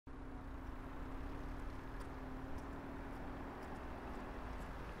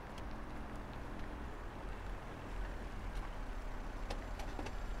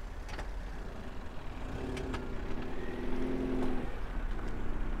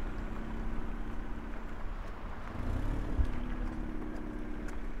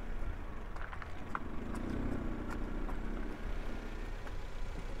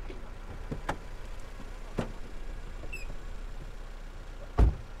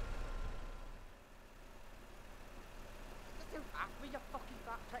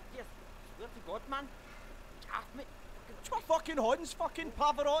man. Me. Watch my fucking horns, fucking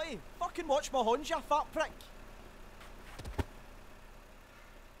Pavarotti. Fucking watch my horns, you fat prick.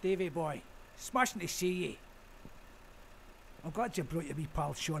 Davie boy, smashing to see ye. I'm glad you brought your wee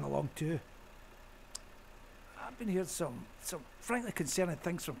pal Sean along too. I've been hearing some frankly concerning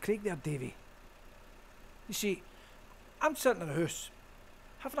things from Craig there, Davie. You see, I'm sitting in the house,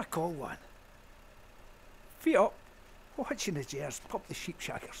 having a call one. Feet up, watching the Jers pop the sheep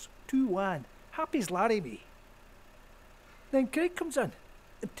shaggers. 2-1, happy as Larry me. Then Craig comes in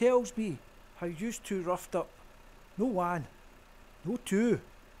and tells me how used two roughed up. No 1, no 2,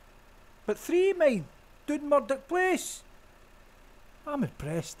 but 3 mine, doing Murdoch Place. I'm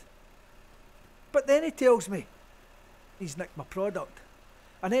impressed. But then he tells me he's nicked my product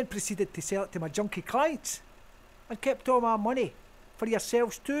and then proceeded to sell it to my junkie clients and kept all my money for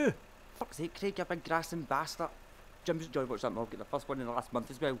yourselves too. Fuck's sake, Craig, you big grassing bastard. Jim's enjoyed watching that Morgan, the first one in the last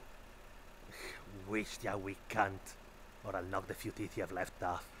month as well. Waste ya weak cunt, or I'll knock the few teeth you've left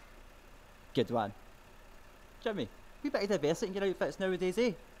off. Good one. Jimmy, we bit of diversity in your outfits nowadays,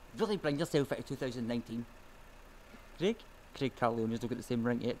 eh? Really bring yourself into 2019. Craig Carleone's not got the same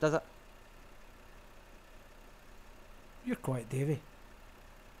ring yet, does it? You're quiet, Davie.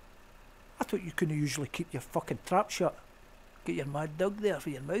 I thought you couldn't usually keep your fucking trap shut. Get your mad dog there for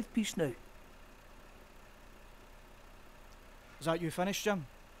your mouthpiece now. Is that you finished, Jim?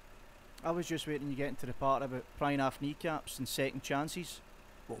 I was just waiting you get into the part about prying off kneecaps and second chances.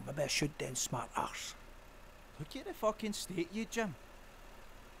 Well, maybe I should then, smart arse. Look at the fucking state you, Jim.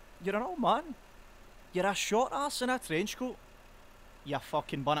 You're an old man. You're a short ass in a trench coat. You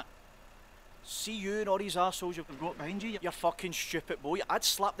fucking bunnet. See you and all these assholes you've got behind you, you fucking stupid boy. I'd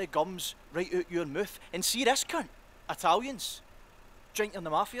slap the gums right out your mouth. And see this cunt? Italians. Drinking the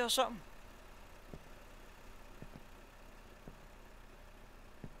mafia or something.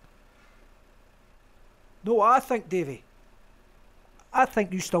 No, I think, Davie. I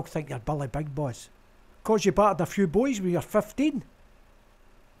think you still think you're Billy Big Boys. 'Cause you battered a few boys when you're 15.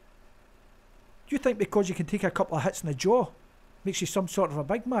 You think because you can take a couple of hits in the jaw makes you some sort of a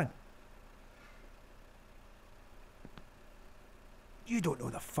big man? You don't know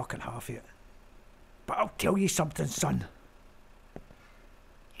the fucking half of it. But I'll tell you something, son.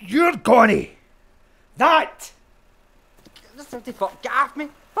 You're gonna. That! Just have to fuck, get off me.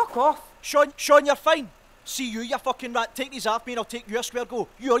 Fuck off. Sean, you're fine. See you fucking rat. Take these off me and I'll take you a square go.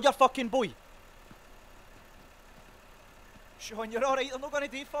 You're your fucking boy. Sean, you're alright. I'm not gonna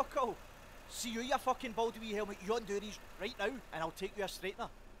do fuck all. See you fucking baldy wee helmet. You undo these right now and I'll take you a straightener.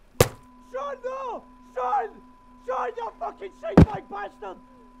 Sean, no! Sean! Sean, you fucking shite-bag bastard!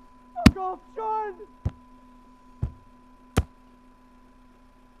 Fuck off, Sean!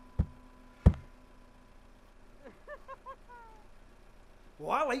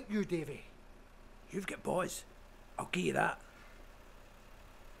 Well, I like you, Davie. You've got boys. I'll give you that.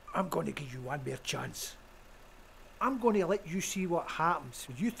 I'm going to give you one more chance. I'm going to let you see what happens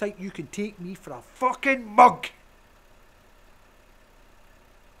when you think you can take me for a fucking mug.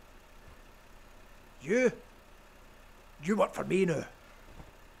 You work for me now.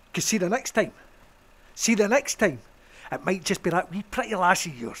 'Cause see the next time, it might just be that wee pretty lass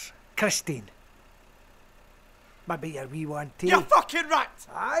of yours, Christine. Maybe your wee one too. You fucking rat!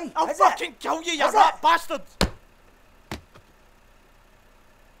 Aye, I'll fucking kill you, you rat bastard!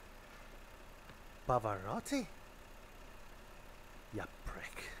 Pavarotti?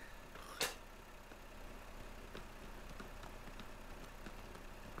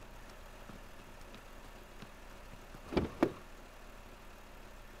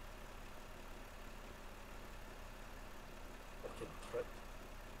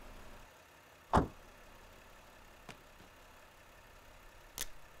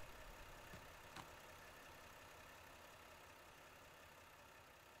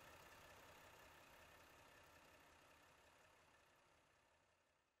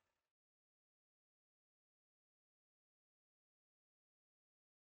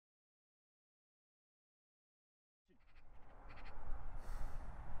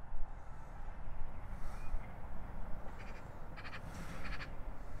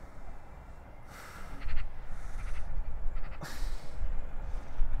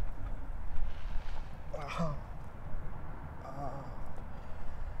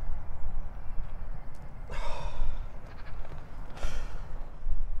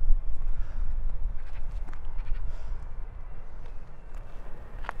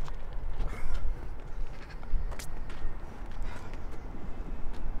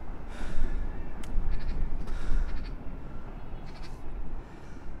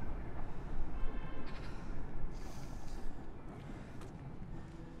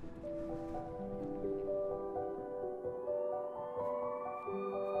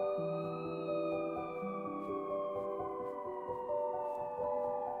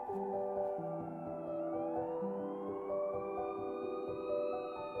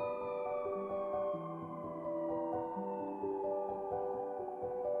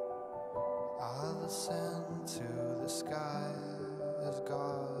 sent to the sky as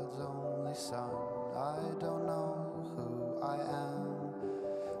God's only son. I don't know who I am,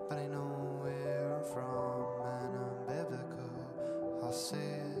 but I know where I'm from, and I'm biblical. I'll say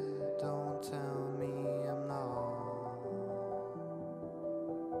it, don't tell me I'm not.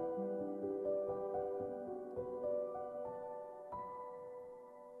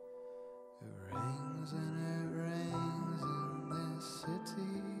 It rains and it rains in this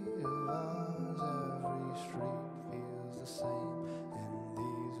city of ours. Every street feels the same in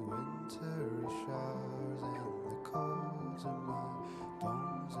these wintry showers, and the cold's in my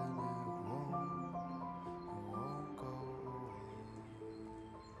bones, and it won't go away.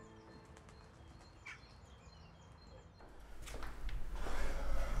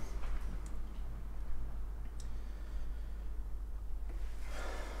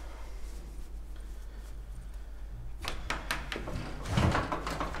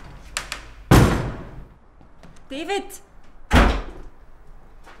 David!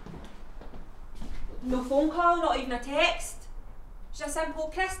 No phone call, not even a text. Just a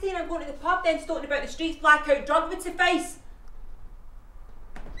simple Christine, I'm going to the pub, then stoking about the streets, blackout drunk would suffice.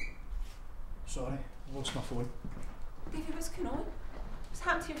 Sorry, I lost my phone. David, what's going on? What's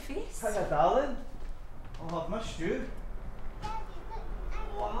happened to your face? Hiya, darling. Oh, I've missed you.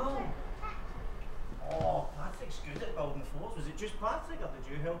 Wow. Oh, Patrick's good at building floors. Was it just Patrick, or did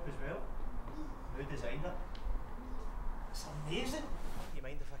you help as well? Who designed it? It's amazing. You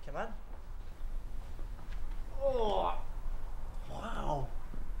mind if I come in? Oh, wow.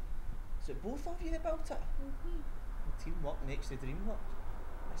 Is it both of you that built it? The teamwork makes the dream work.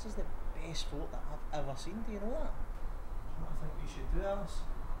 This is the best fort that I've ever seen. Do you know that? You know what I think we should do, Alice?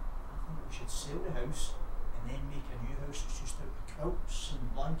 I think we should sell the house and then make a new house that's just out with quilts and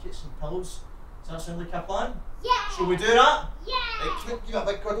blankets and pillows. Does that sound like a plan? Yeah! Shall we do that? Yeah! Right, give me a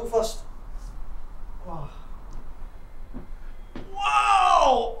big cuddle first. Oh.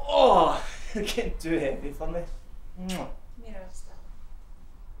 Wow! Oh, you're getting too heavy for me. Mwah. Yeah,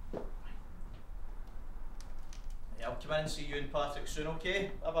 I'll come in and see you and Patrick soon,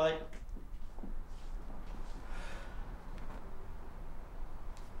 okay? Bye bye.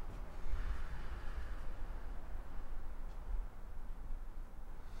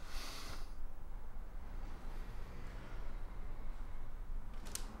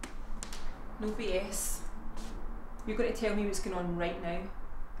 No BS. You're going to tell me what's going on right now.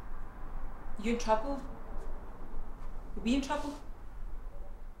 You in trouble? Are we in trouble?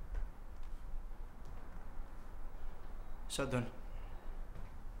 Sit down.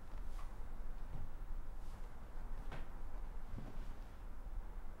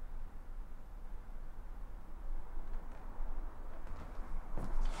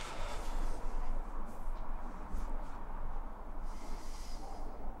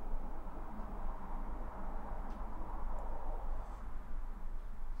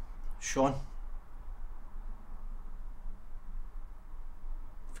 Sean.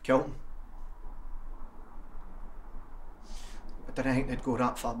 I've killed him. I didn't think they'd go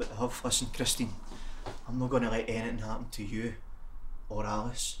that far, but they have. Listen, Christine, I'm not going to let anything happen to you or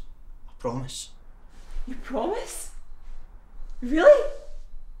Alice. I promise. You promise? Really?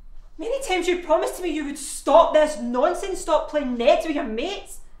 Many times you promised to me you would stop this nonsense, stop playing nets with your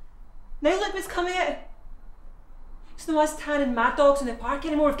mates. Now look what's coming out. It's no us tanning mad dogs in the park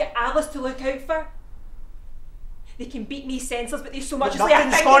anymore. We've got Alice to look out for. They can beat me senseless, but they so much as like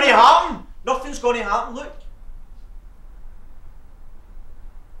nothing's going to happen. Nothing's going to happen. Look.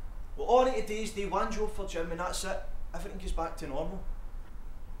 Well, all I need to do is do one job for Jim, and that's it. Everything goes back to normal.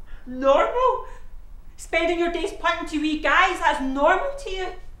 Normal? Spending your days punting to wee guys, that's normal to you?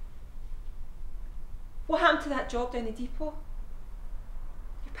 What happened to that job down the depot?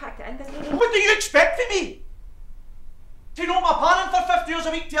 You packed it in, didn't you? What do you expect from me? Do you know what my planning for 50 hours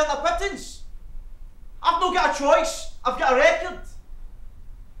a week to earn the pittance? I've not got a choice. I've got a record.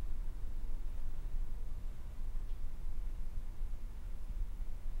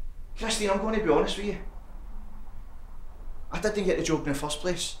 Christine, I'm going to be honest with you. I didn't get the job in the first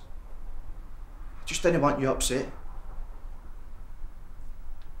place. I just didn't want you upset.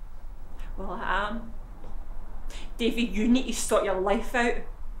 Well, I am. Davie, you need to sort your life out.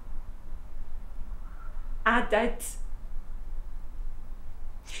 I did.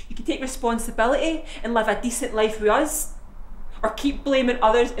 You can take responsibility and live a decent life with us, or keep blaming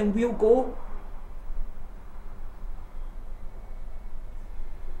others and we'll go.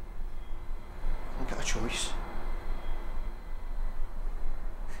 I've got a choice.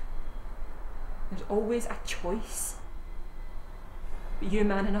 There's always a choice. But you're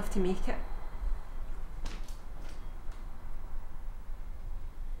man enough to make it.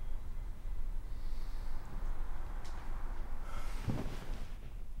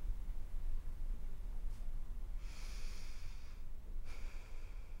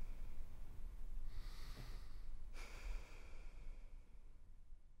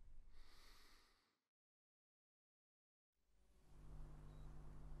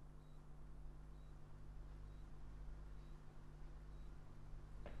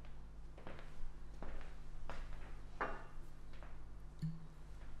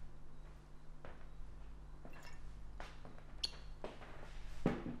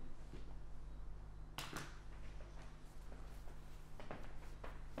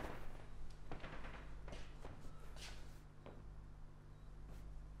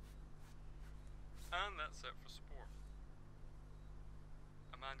 that set for sport?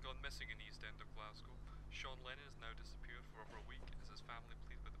 A man gone missing in East End of Glasgow. Sean Lennon has now disappeared for over a week as his family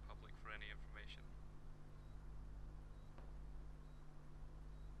plead with the public for any information.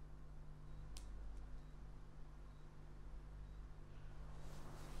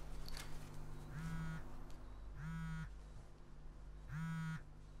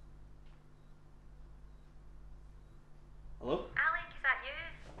 Hello? Alec, is that you?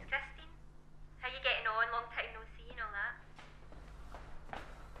 It's Christine. How you getting on? Long time no see and all that.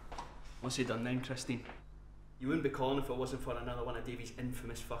 What's he done then, Christine? You wouldn't be calling if it wasn't for another one of Davie's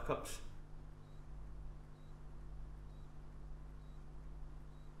infamous fuck-ups.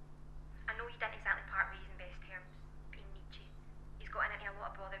 I know you didn't exactly part ways in best terms, but he needs you. He's gotten into a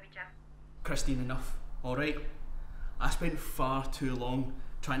lot of bother with Jim. Christine, enough, alright? I spent far too long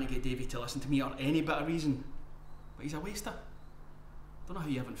trying to get Davie to listen to me or any bit of reason. But he's a waster. Don't know how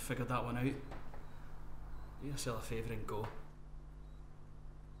you haven't figured that one out. Do yourself a favour and go.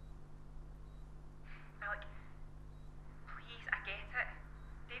 Alec, please, I get it.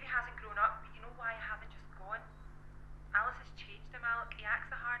 Davie hasn't grown up, but you know why I haven't just gone? Alice has changed him, Alec. He acts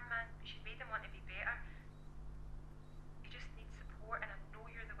the hard man, but she's made him want to be better. He just needs support, and I know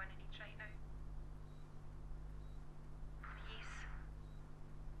you're the one he needs right now. Please.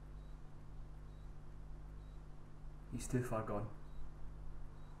 He's too far gone.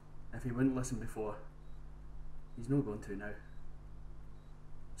 If he wouldn't listen before, he's not going to now.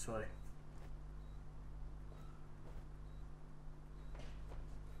 Sorry.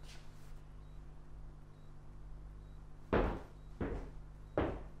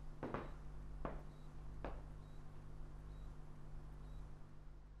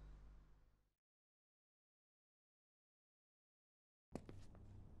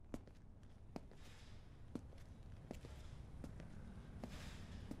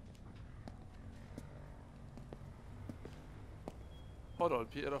 Hold on,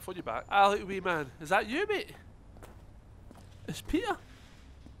 Peter, I'll phone you back. Alec, wee man, is that you, mate? It's Peter.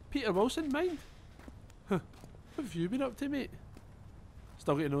 Peter Wilson, mind. Huh. What have you been up to, mate?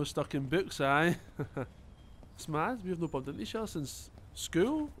 Still getting all stuck in books, aye? It's mad, we've no bumped into each other since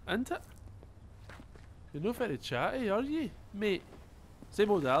school, ain't it? You're not very chatty, are you, mate?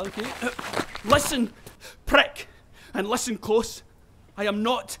 Same old Alec, eh? Listen, prick! And listen close. I am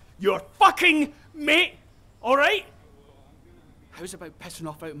not your fucking mate, alright? How's about pissing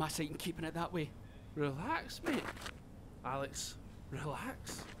off out of my sight and keeping it that way? Relax, mate. Alex,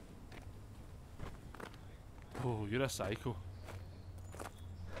 relax. Oh, you're a psycho.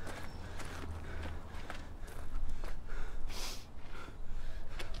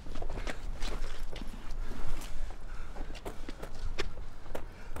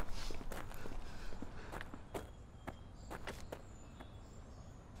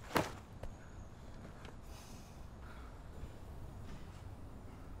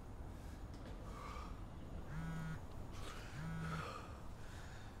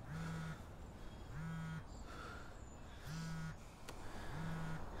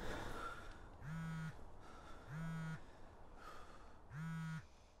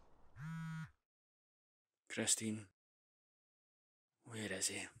 Christine, where is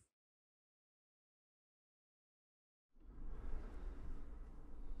he?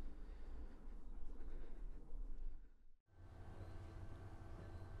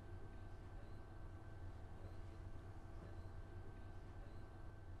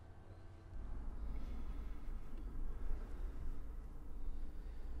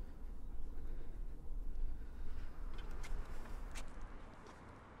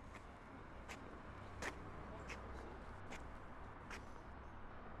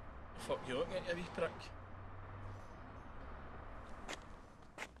 Fuck you, get you wee prick.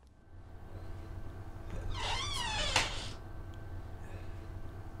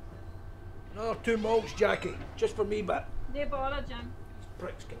 Another 2 malts, Jackie. Just for me, but No bother, Jim. these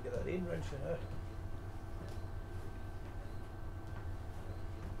pricks can get their own round for now.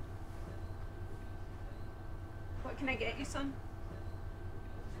 What can I get you, son?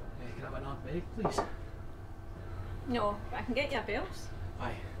 Can I have an hard bag, please? No, but I can get you a bells.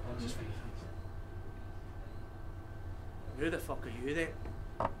 Aye, I'll just fine, thanks. Who the fuck are you then?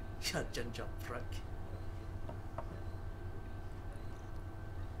 You ginger prick.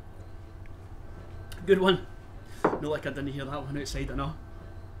 Good one. No, like I didn't hear that one outside, I know.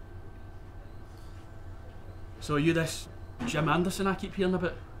 So are you this Jim Anderson I keep hearing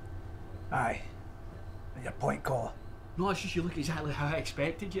about? Aye. And your point caller. No, it's just you look exactly how I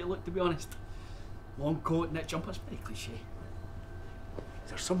expected you to look, to be honest. Long coat, knit jumper, it's very cliche. Is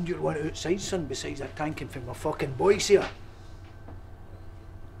there something you want outside, son, besides that thanking for my fucking boys here?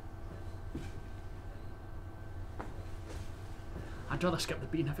 I'd rather skip the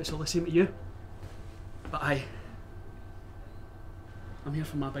beating if it's all the same to you. But I'm here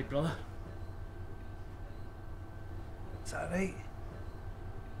for my big brother. Is that right?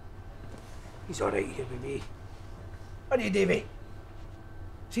 He's alright here with me. Aren't you, Davie?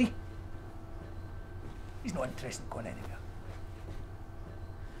 See? He's not interested in going anywhere.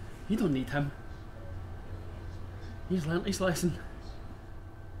 You don't need him. He's learnt his lesson.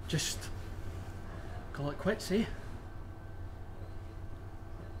 Just call it quits, eh?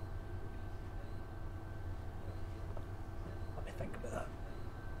 Let me think about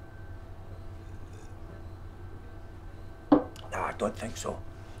that. No, I don't think so.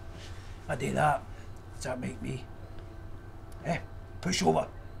 I do that. Does that make me? Push over.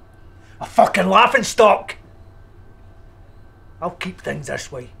 A fucking laughing stock! I'll keep things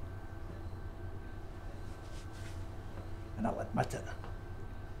this way. And I'll admit it.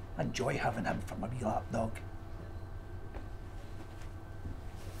 I enjoy having him for my wee lapdog.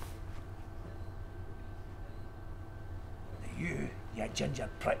 You ginger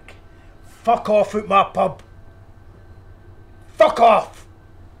prick. Fuck off out my pub. Fuck off!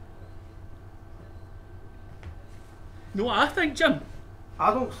 You know what I think, Jim?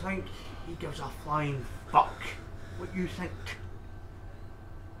 I don't think he gives a flying fuck what you think.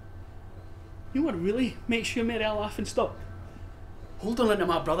 You know what really makes you Mary laugh and stop? Holding on to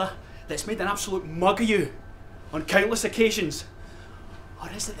my brother that's made an absolute mug of you on countless occasions. Or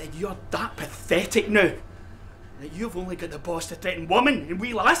is it that you're that pathetic now that you've only got the boss to threaten women and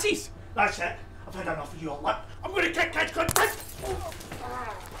wee lassies? That's it. I've had enough of your lip. I'm gonna kick kids good.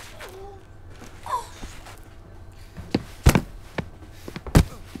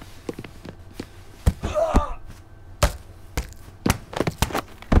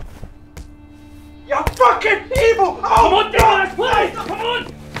 You fucking evil! Oh, come on, Dallas, please! Come on!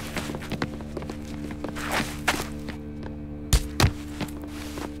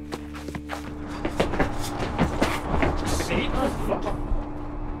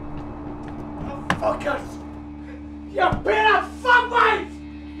 Fuckers! You pair of fuckways!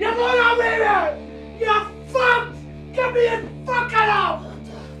 You wanna be there! You fucks! Give me a fucking up!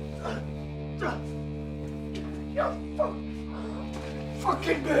 You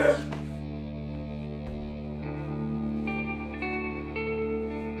fucking bear!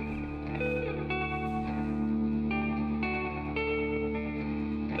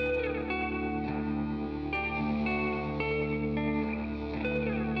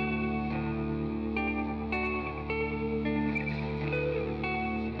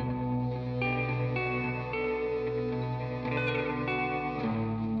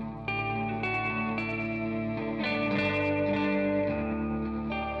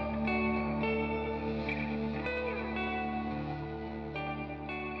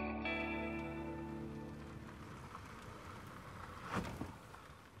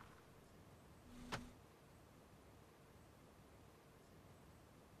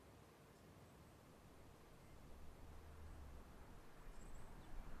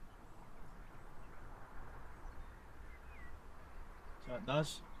 That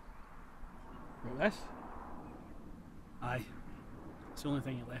does. What, this? Aye. It's the only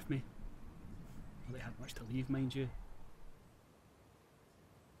thing you left me. Not that I had much to leave, mind you.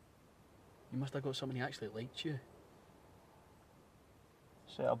 You must have got somebody who actually liked you.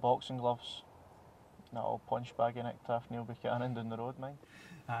 Set of boxing gloves. That old punch bag in it, Gaffney will be cannon down the road, mind.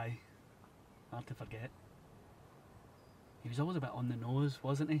 Aye. Hard to forget. He was always a bit on the nose,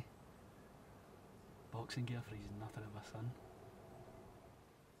 wasn't he? Boxing gear for his nothing of a son.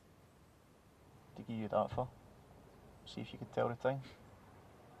 To give you that for? See if you could tell the time.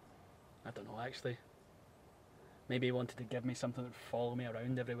 I don't know actually. Maybe he wanted to give me something that would follow me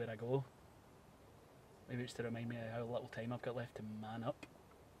around everywhere I go. Maybe it's to remind me of how little time I've got left to man up.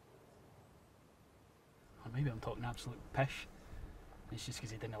 Or maybe I'm talking absolute pish. It's just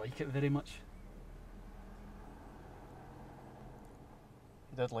because he didn't like it very much.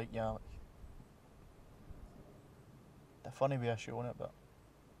 He did like you, Alec. The funny way of showing it, but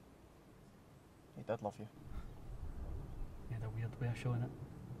he did love you. He had a weird way of showing it.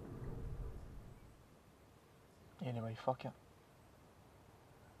 Anyway, fuck it.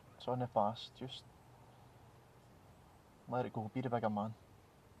 It's on the past, just let it go, be the bigger man.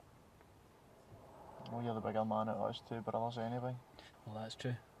 I know you're the bigger man out of us two brothers anyway. Well, that's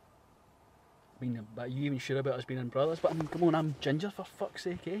true. I mean, but are you even sure about us being brothers? But I mean, come on, I'm ginger for fuck's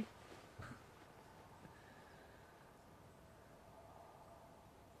sake, eh?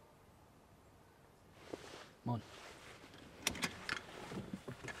 Come on.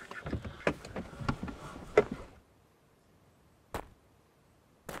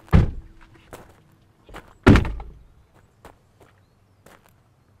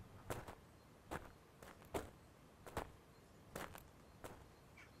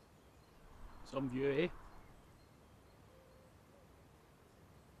 Some view, eh?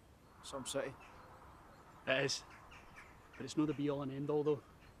 Some city. It is. But it's not the be-all and end-all, though.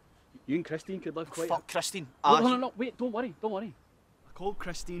 You and Christine could live quite... Fuck Christine. No, wait, don't worry. I called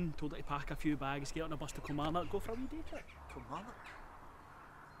Christine, told her to pack a few bags, get on a bus to Kilmarnock, go for a wee day trip. Kilmarnock?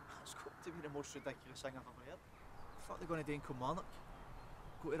 That's got to be the most ridiculous thing I've ever heard. What are they going to do in Kilmarnock?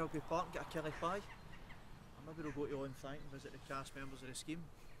 Go to Rugby Park and get a Kelly pie? Or maybe they'll go to Owen and visit the cast members of the scheme.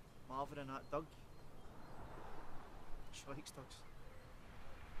 Marvin and that Doug. Schweigstugs.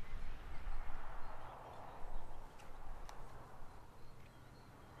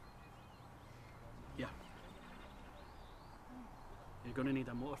 Yeah. You're going to need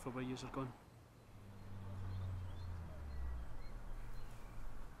a motor for where yous are going.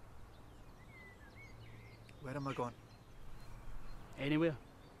 Where am I going? Anywhere.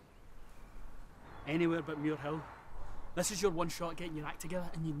 Anywhere but Muirhill. This is your one shot at getting your act together,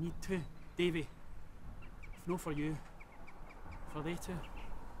 and you need to, Davie. If no for you, for they too.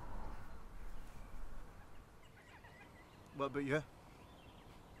 What about you?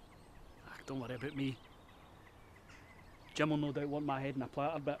 Don't worry about me. Jim will no doubt want my head in a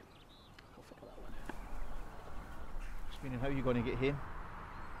platter, but I'll figure that one out. Just meaning, how are you going to get home?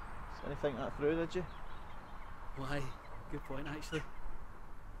 Did you think that through, did you? Why? Good point, actually.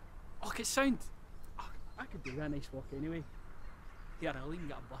 Oh, it's sound. Oh, I could do a nice walk anyway. Here, I'll even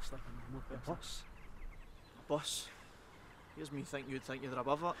get a bus like a normal person. A bus? A bus? Here's me think you'd think you're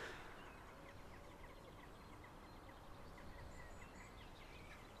above that.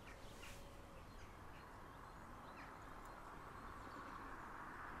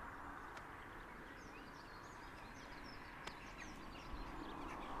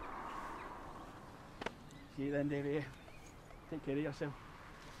 See you then, Davie. Take care of yourself.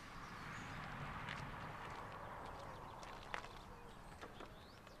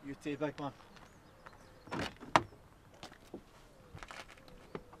 You too, big man.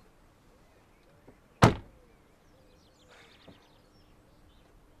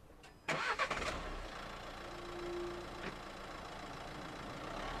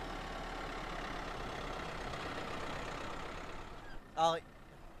 Alec,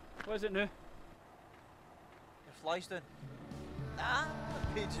 What is it now? your fly's down. Ah,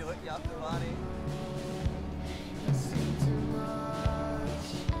 paid you look, you have to worry.